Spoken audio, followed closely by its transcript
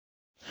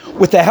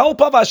With the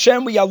help of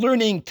Hashem, we are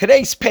learning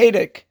today's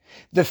Perek,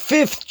 the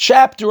 5th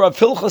chapter of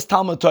Hilchos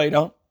Talmud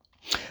Torah.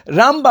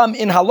 Rambam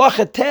in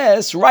Halacha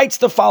Tes writes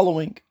the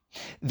following: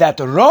 that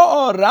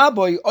Ra'a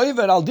Rabbi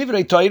Oiver al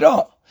Divrei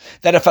Torah,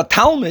 that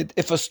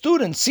if a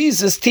student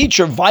sees his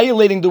teacher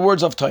violating the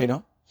words of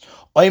Torah,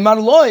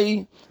 Oimar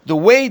Loi, the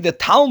way the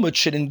Talmud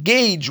should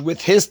engage with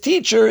his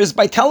teacher is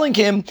by telling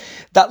him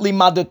that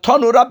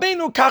Limadetonu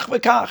Rabbeinu kach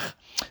v'kach,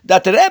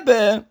 that the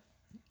Rebbe,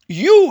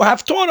 you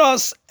have taught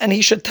us, and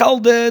he should tell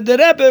the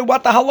Rebbe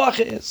what the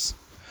halacha is.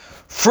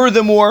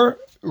 Furthermore,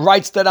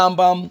 writes the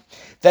Rambam,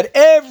 that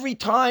every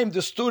time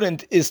the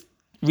student is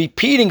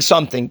repeating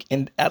something,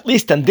 at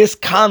least in this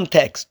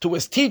context, to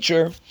his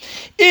teacher,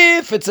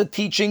 if it's a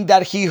teaching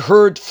that he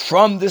heard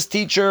from this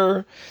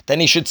teacher, then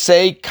he should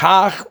say,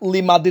 Kach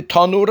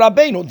limaditanu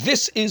Rabbeinu,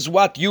 this is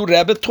what you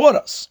Rebbe taught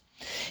us.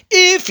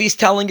 If he's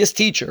telling his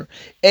teacher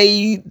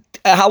a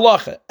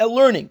halacha, a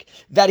learning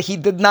that he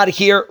did not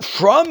hear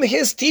from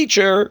his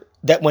teacher,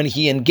 that when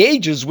he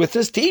engages with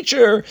his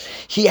teacher,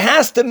 he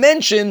has to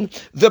mention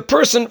the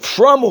person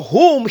from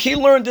whom he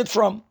learned it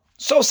from.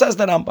 So says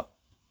the Rambam.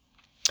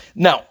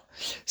 Now,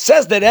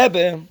 says the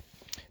Rebbe,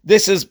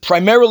 this is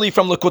primarily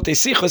from Likutei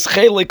Sichos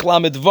Chelik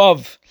Lamed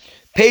Vav,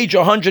 page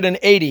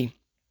 180,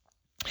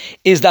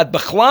 is that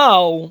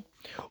Bechlal,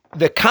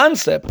 the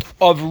concept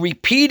of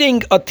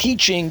repeating a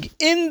teaching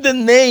in the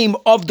name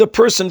of the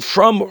person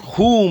from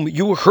whom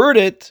you heard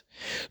it,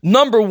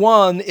 number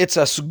one, it's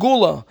a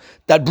segula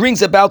that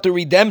brings about the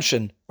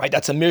redemption, right?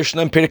 That's a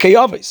Mishnah in Pirkei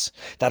Avos,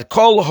 that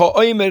kol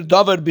ha'omer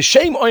davar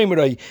b'shem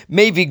omerei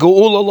mevi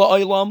geula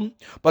la'olam.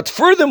 But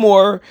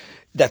furthermore,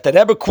 that the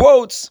Rebbe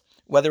quotes,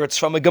 whether it's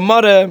from a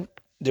Gemara,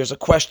 there's a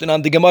question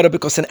on the Gemara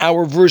because in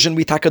our version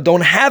we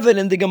don't have it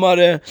in the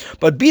Gemara,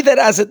 but be that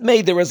as it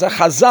may, there is a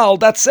Chazal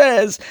that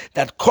says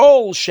that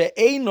kol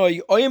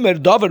she'enoi omer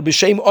davar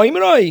b'shem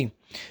omerei,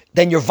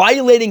 then you're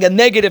violating a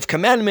negative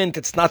commandment.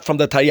 It's not from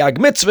the Taryag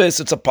Mitzvahs,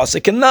 it's a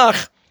pasuk in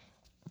Nach.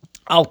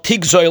 Al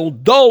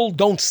tigzoil dol,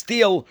 don't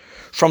steal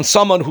from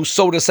someone who,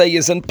 so to say,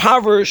 is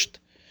impoverished.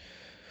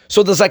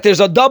 So there's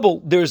a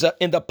double.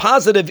 In the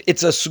positive,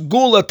 it's a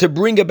segula to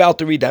bring about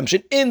the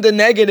redemption. In the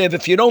negative,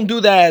 if you don't do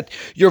that,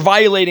 you're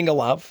violating a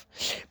lav.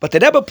 But the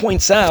Rebbe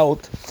points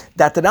out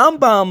that the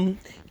Rambam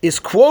is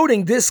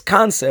quoting this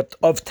concept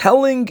of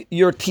telling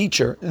your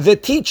teacher the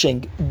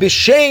teaching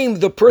b'shem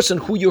the person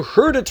who you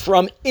heard it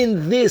from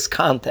in this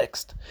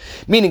context.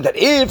 Meaning that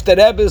if the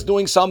Rebbe is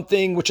doing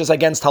something which is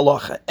against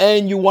halacha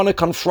and you want to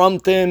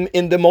confront him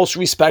in the most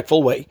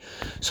respectful way,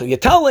 so you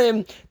tell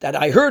him that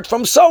I heard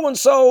from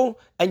so-and-so,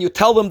 and you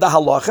tell them the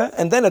halacha,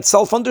 and then it's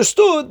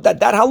self-understood that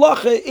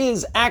halacha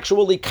is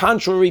actually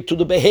contrary to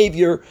the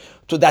behavior,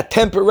 to that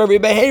temporary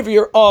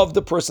behavior of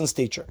the person's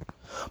teacher.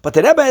 But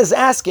the Rebbe is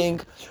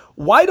asking,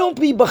 why don't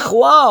we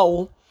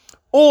Bechlal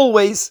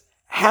always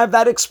have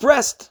that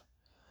expressed?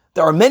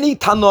 There are many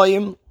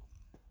Tanoim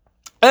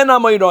and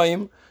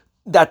Amoraim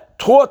that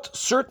taught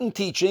certain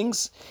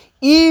teachings,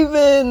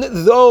 even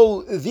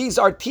though these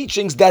are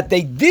teachings that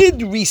they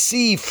did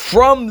receive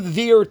from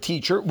their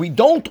teacher. We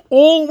don't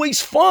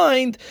always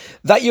find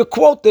that you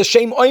quote the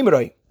Shem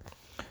Oimrei.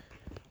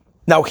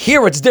 Now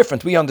here it's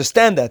different, we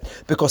understand that,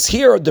 because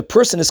here the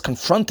person is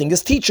confronting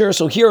his teacher,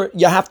 so here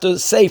you have to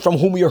say from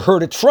whom you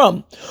heard it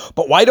from.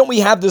 But why don't we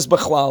have this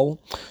Bechlal?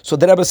 So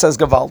the Rebbe says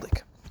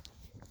Gavaldik.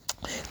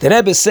 The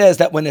Rebbe says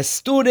that when a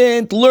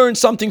student learns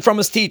something from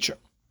his teacher,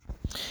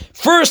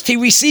 first he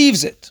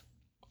receives it,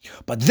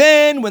 but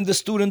then when the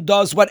student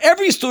does what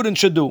every student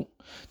should do,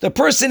 the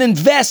person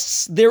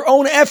invests their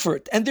own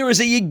effort, and there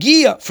is a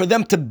yigiyah for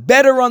them to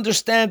better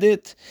understand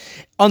it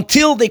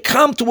until they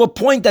come to a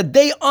point that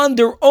they on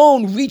their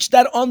own reach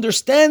that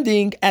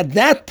understanding. At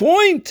that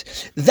point,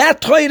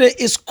 that Torah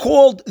is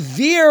called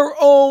their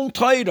own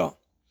Torah.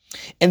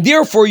 And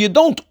therefore, you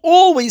don't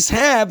always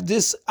have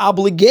this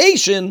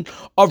obligation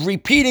of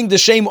repeating the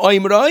Shem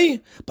Oimrei,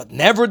 but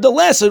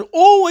nevertheless, it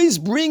always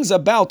brings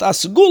about a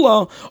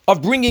segula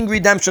of bringing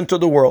redemption to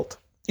the world.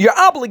 You're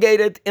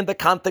obligated in the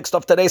context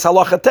of today's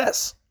halacha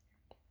tes,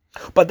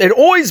 but it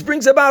always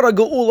brings about a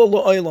geula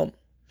la'olam.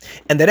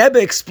 And the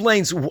Rebbe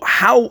explains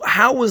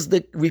how is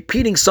the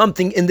repeating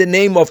something in the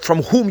name of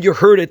from whom you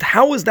heard it,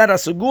 how is that a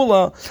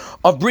segula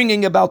of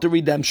bringing about the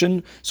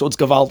redemption? So it's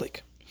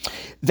gavaldik.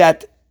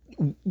 That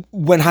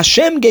when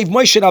Hashem gave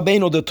Moshe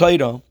Rabbeinu the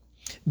Torah,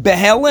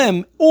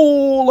 Behelem,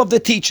 all of the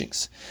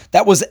teachings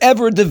that was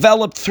ever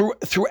developed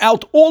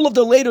throughout all of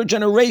the later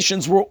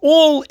generations were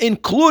all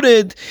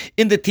included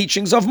in the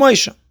teachings of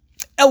Moshe.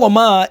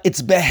 Elamah,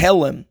 it's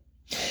Behelem.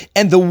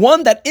 And the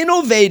one that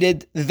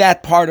innovated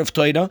that part of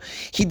Torah,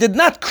 he did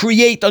not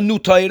create a new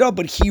Torah,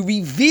 but he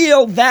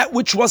revealed that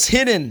which was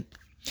hidden.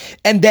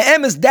 And the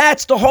emes,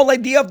 that's the whole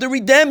idea of the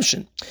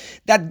redemption.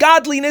 That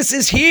godliness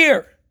is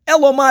here.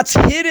 Elomat's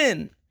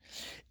hidden.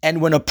 And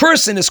when a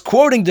person is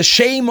quoting the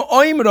Shem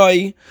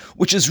Oimrei,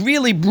 which is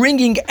really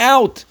bringing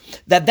out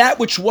that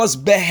which was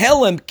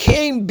Behelem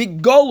came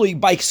Bigolui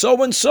by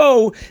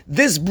so-and-so,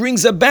 this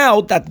brings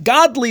about that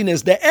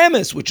godliness, the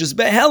emes, which is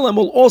Behelem,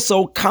 will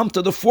also come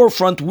to the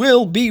forefront,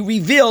 will be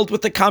revealed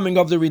with the coming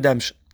of the redemption.